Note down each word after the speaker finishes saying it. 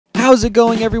How's it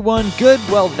going, everyone? Good?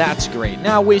 Well, that's great.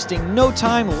 Now, wasting no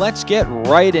time, let's get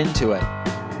right into it.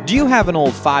 Do you have an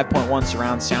old 5.1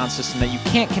 surround sound system that you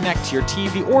can't connect to your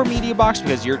TV or media box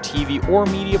because your TV or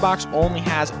media box only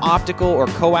has optical or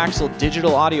coaxial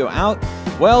digital audio out?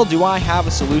 Well, do I have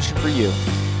a solution for you.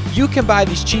 You can buy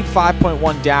these cheap 5.1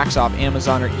 DACs off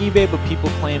Amazon or eBay, but people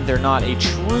claim they're not a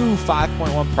true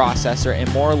 5.1 processor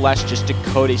and more or less just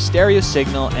decode a stereo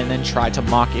signal and then try to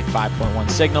mock a 5.1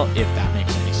 signal, if that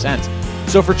makes any sense.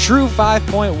 So for true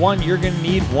 5.1, you're going to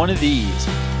need one of these.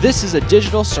 This is a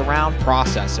digital surround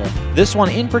processor. This one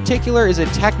in particular is a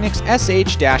Technics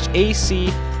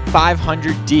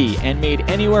SH-AC500D and made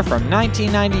anywhere from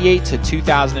 1998 to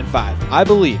 2005. I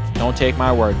believe, don't take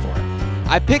my word for it.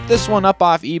 I picked this one up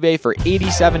off eBay for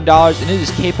 $87 and it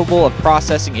is capable of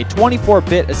processing a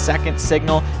 24-bit a second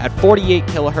signal at 48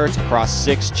 kilohertz across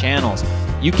 6 channels.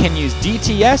 You can use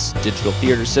DTS, digital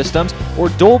theater systems, or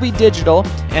Dolby Digital,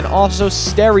 and also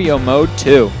stereo mode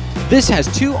too. This has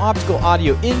 2 optical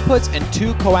audio inputs and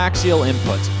 2 coaxial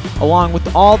inputs, along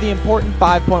with all the important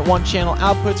 5.1 channel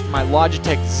outputs for my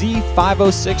Logitech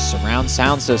Z506 surround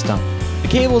sound system. The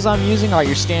cables I'm using are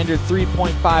your standard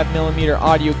 3.5mm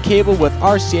audio cable with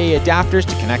RCA adapters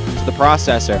to connect them to the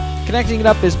processor. Connecting it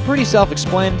up is pretty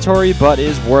self-explanatory, but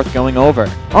is worth going over.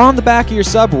 On the back of your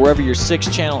sub, wherever your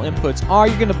 6-channel inputs are,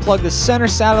 you're going to plug the center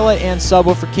satellite and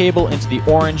subwoofer cable into the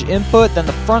orange input, then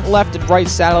the front left and right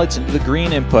satellites into the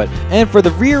green input. And for the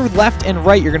rear left and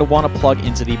right, you're going to want to plug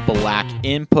into the black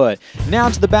input. Now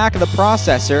to the back of the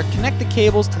processor, connect the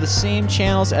cables to the same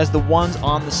channels as the ones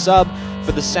on the sub.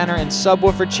 For the center and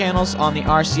subwoofer channels on the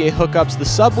RCA hookups, the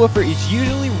subwoofer is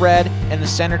usually red and the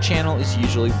center channel is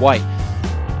usually white.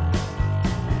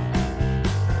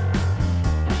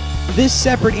 This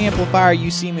separate amplifier you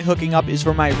see me hooking up is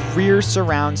for my rear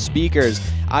surround speakers.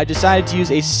 I decided to use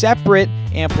a separate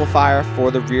amplifier for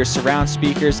the rear surround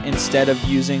speakers instead of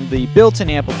using the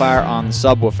built-in amplifier on the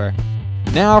subwoofer.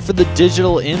 Now for the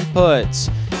digital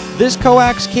inputs. This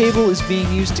coax cable is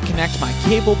being used to connect my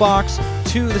cable box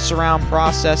to the surround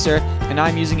processor, and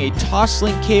I'm using a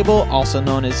Toslink cable, also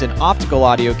known as an optical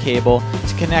audio cable,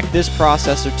 to connect this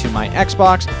processor to my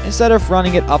Xbox instead of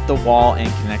running it up the wall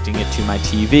and connecting it to my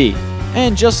TV.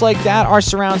 And just like that, our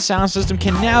surround sound system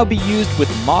can now be used with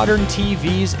modern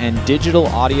TVs and digital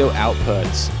audio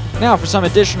outputs. Now for some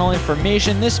additional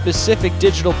information, this specific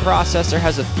digital processor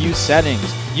has a few settings.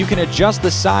 You can adjust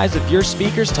the size of your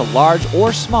speakers to large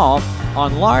or small.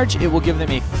 On large, it will give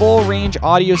them a full range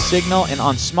audio signal, and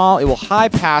on small, it will high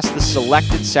pass the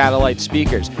selected satellite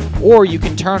speakers. Or you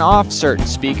can turn off certain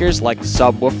speakers like the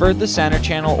subwoofer, the center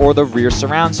channel, or the rear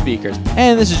surround speakers.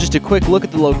 And this is just a quick look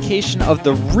at the location of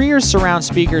the rear surround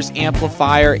speakers,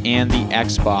 amplifier, and the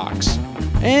Xbox.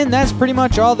 And that's pretty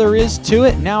much all there is to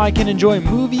it. Now I can enjoy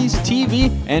movies,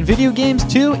 TV, and video games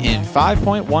too in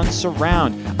 5.1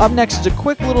 surround. Up next is a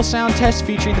quick little sound test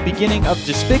featuring the beginning of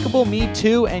Despicable Me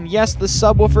 2, and yes, the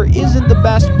subwoofer isn't the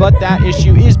best, but that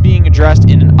issue is being addressed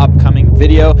in an upcoming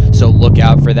video, so look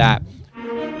out for that.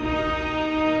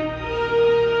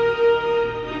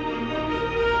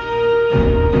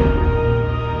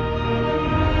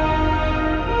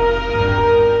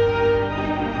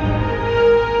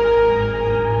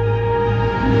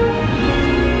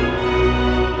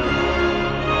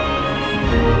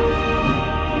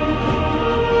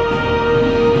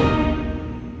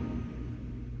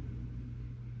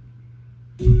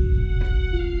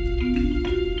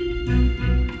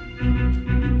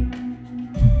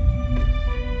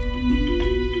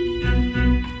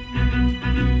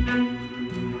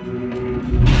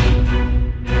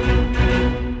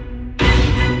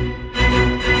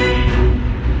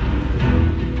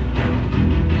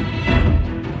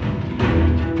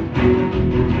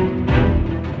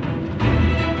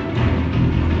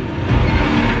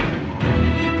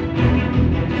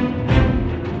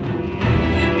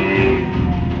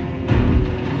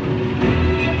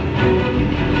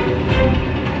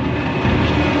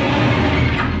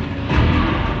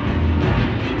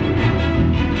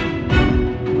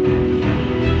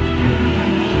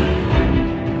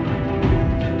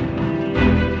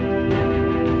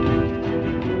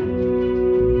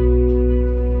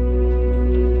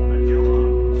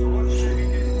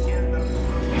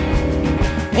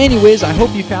 Anyways, I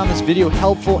hope you found this video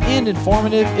helpful and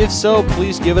informative. If so,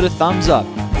 please give it a thumbs up.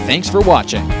 Thanks for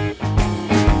watching.